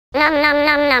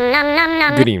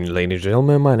Good evening, ladies and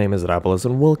gentlemen, my name is MrRapolas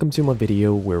and welcome to my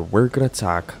video where we're gonna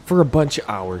talk for a bunch of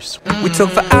hours. We talk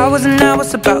for hours and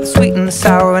hours about the sweet and the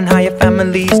sour and how your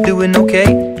family's doing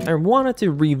okay. I wanted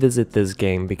to revisit this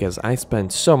game because I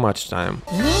spent so much time.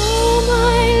 All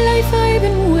my life I've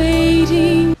been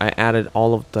waiting. I added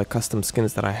all of the custom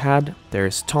skins that I had.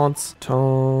 There's Taunt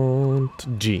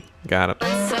G. Got it.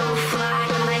 So fly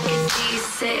like a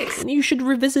G6. And you should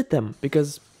revisit them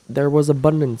because there was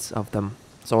abundance of them.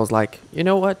 So I was like, you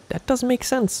know what? That doesn't make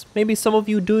sense. Maybe some of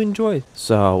you do enjoy.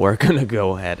 So we're gonna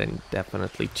go ahead and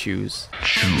definitely choose.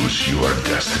 Choose your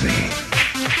destiny.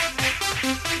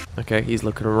 Okay, he's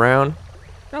looking around.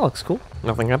 That looks cool.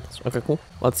 Nothing happens. Okay, cool.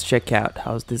 Let's check out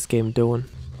how's this game doing.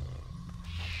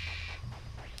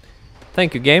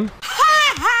 Thank you, game.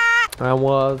 I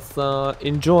was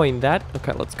enjoying that.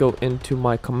 Okay, let's go into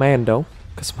my commando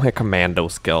because my commando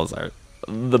skills are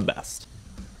the best.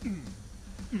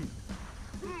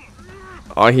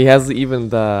 Oh, he has even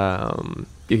the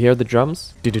you hear the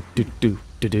drums? Do do do do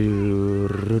do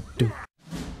do do.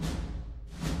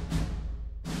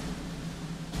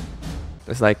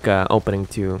 It's like opening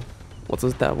to what's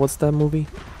that movie?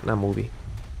 Not movie.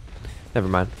 Never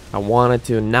mind. I wanted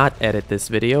to not edit this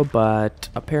video, but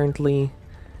apparently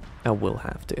I will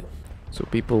have to, so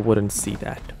people wouldn't see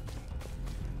that.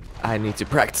 I need to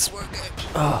practice work.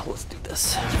 Oh, let's do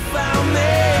this.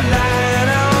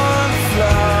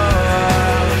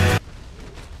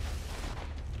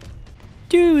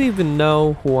 Do you even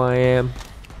know who I am?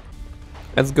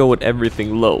 Let's go with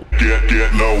everything low.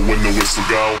 Get low when the whistle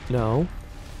go. No.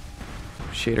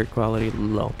 Shader quality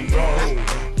low.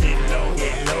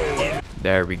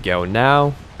 There we go.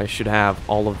 Now I should have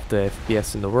all of the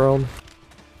FPS in the world.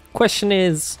 Question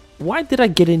is, why did I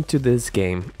get into this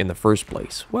game in the first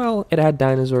place? Well, it had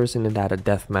dinosaurs and it had a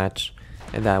deathmatch,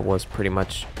 and that was pretty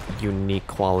much unique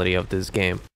quality of this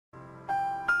game.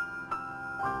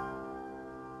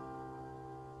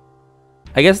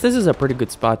 I guess this is a pretty good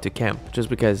spot to camp, just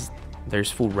because there's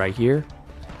food right here,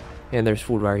 and there's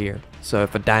food right here. So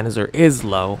if a dinosaur is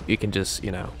low, you can just,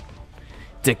 you know,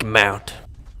 take him out.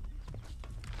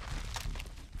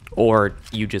 Or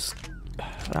you just,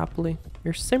 happily,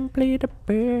 you're simply the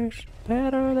best,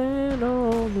 better than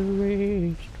all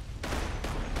the rest.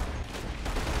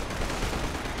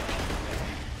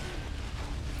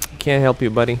 Can't help you,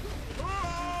 buddy.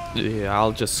 Yeah,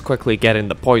 I'll just quickly get in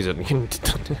the poison.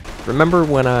 Remember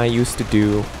when I used to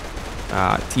do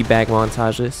teabag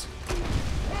montages?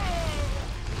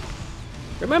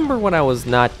 Remember when I was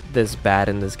not this bad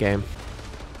in this game?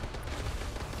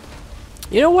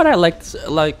 You know what I liked?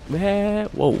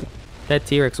 Whoa, that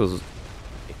T-Rex was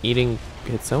eating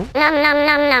its own.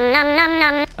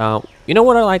 You know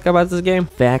what I like about this game?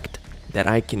 Fact that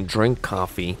I can drink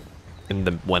coffee in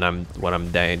the when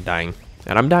I'm dying.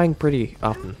 And I'm dying pretty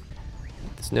often.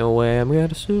 There's no way I'm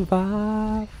gonna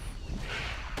survive.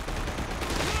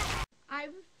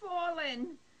 I've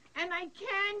fallen and I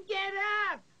can't get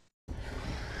up.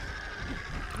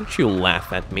 Don't you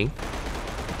laugh at me.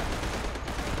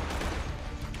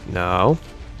 No.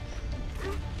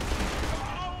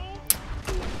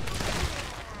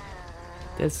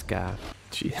 This guy.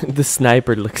 Gee, the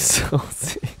sniper looks so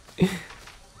sick.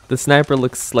 The sniper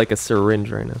looks like a syringe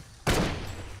right now.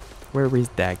 Where is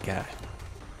that guy?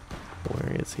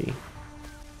 Where is he?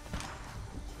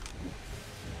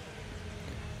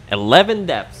 11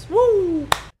 deaths. Woo!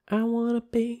 I wanna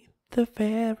be the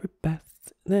very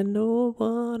best that no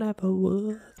one ever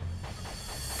was.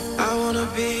 I wanna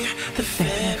be the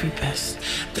very best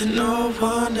that no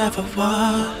one ever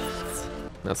was.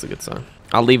 That's a good song.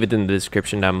 I'll leave it in the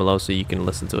description down below so you can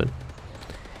listen to it.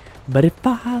 But if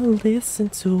I listen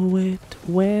to it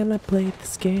when I play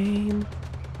this game,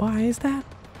 why is that?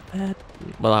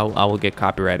 Well, I will get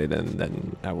copyrighted and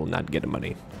then I will not get the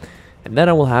money. And then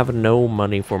I will have no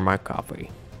money for my coffee.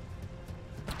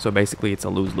 So basically it's a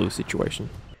lose-lose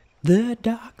situation. The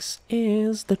Docks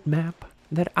is the map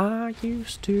that I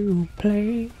used to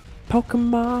play.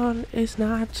 Pokemon is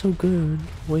not so good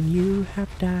when you have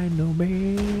Dino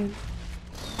Man.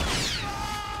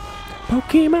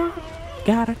 Pokemon,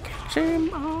 gotta catch 'em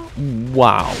all.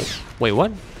 Wow. Wait,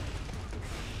 what?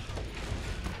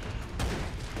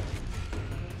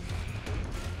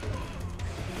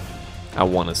 I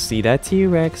want to see that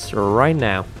T-Rex right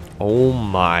now. Oh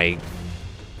my.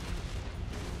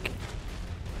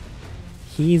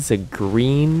 He's a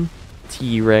green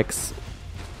T-Rex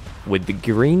with the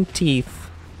green teeth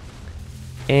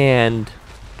and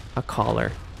a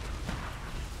collar.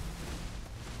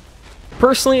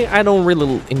 Personally, I don't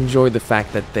really enjoy the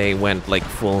fact that they went like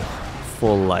full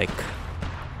like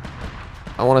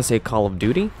I want to say Call of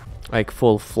Duty, like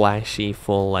full flashy,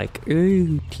 full like,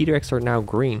 ooh, T-Rex are now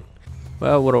green.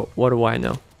 Well, what do I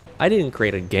know? I didn't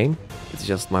create a game. It's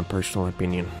just my personal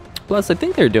opinion. Plus, I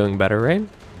think they're doing better, right?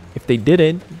 If they did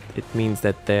it, it means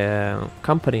that the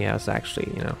company has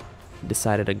actually, you know,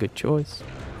 decided a good choice.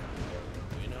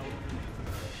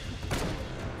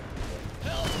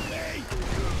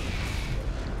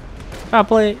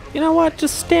 Probably, you know what?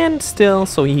 Just stand still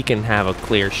so he can have a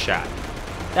clear shot.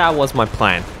 That was my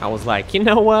plan. I was like, you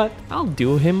know what? I'll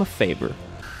do him a favor.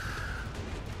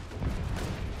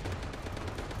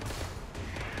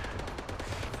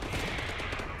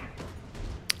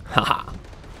 Haha.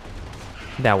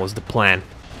 That was the plan.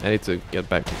 I need to get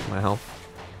back to my health.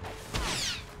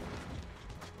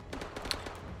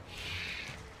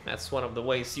 That's one of the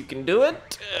ways you can do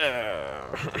it.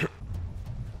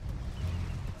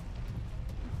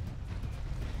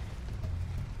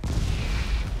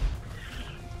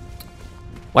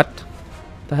 What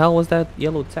the hell was that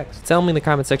yellow text? Tell me in the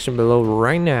comment section below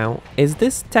right now, is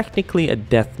this technically a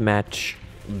deathmatch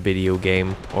video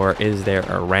game, or is there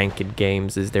a ranked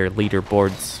games? Is there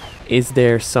leaderboards? Is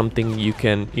there something you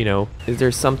can, you know, is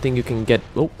there something you can get?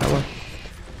 Oh, hello.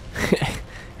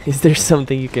 Is there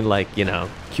something you can, like, you know,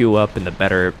 queue up in the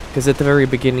better? Because at the very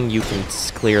beginning you can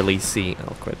clearly see,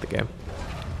 I'll quit the game.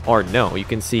 Or no, you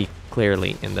can see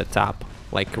clearly in the top,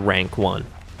 like rank 1.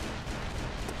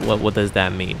 What does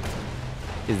that mean?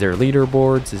 Is there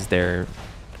leaderboards? Is there...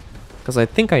 Because I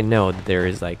think I know that there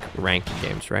is like ranking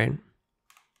games, right?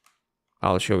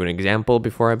 I'll show you an example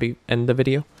before I end the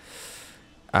video.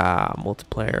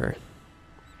 Multiplayer.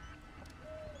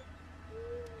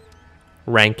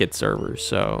 Ranked servers.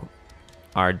 So,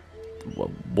 what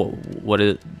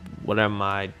am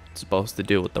I supposed to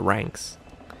do with the ranks?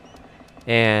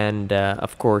 And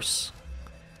of course,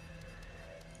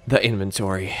 the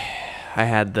inventory. I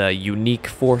had the unique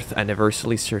 4th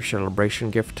anniversary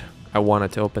celebration gift. I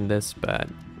wanted to open this, but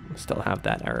still have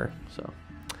that error. So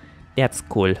that's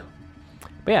cool.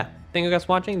 But yeah, thank you guys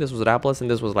for watching. This was MrRapolas,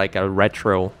 and this was like a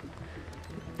retro,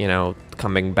 you know,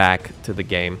 coming back to the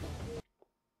game.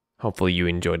 Hopefully you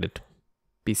enjoyed it.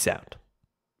 Peace out.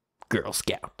 Girl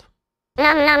Scout.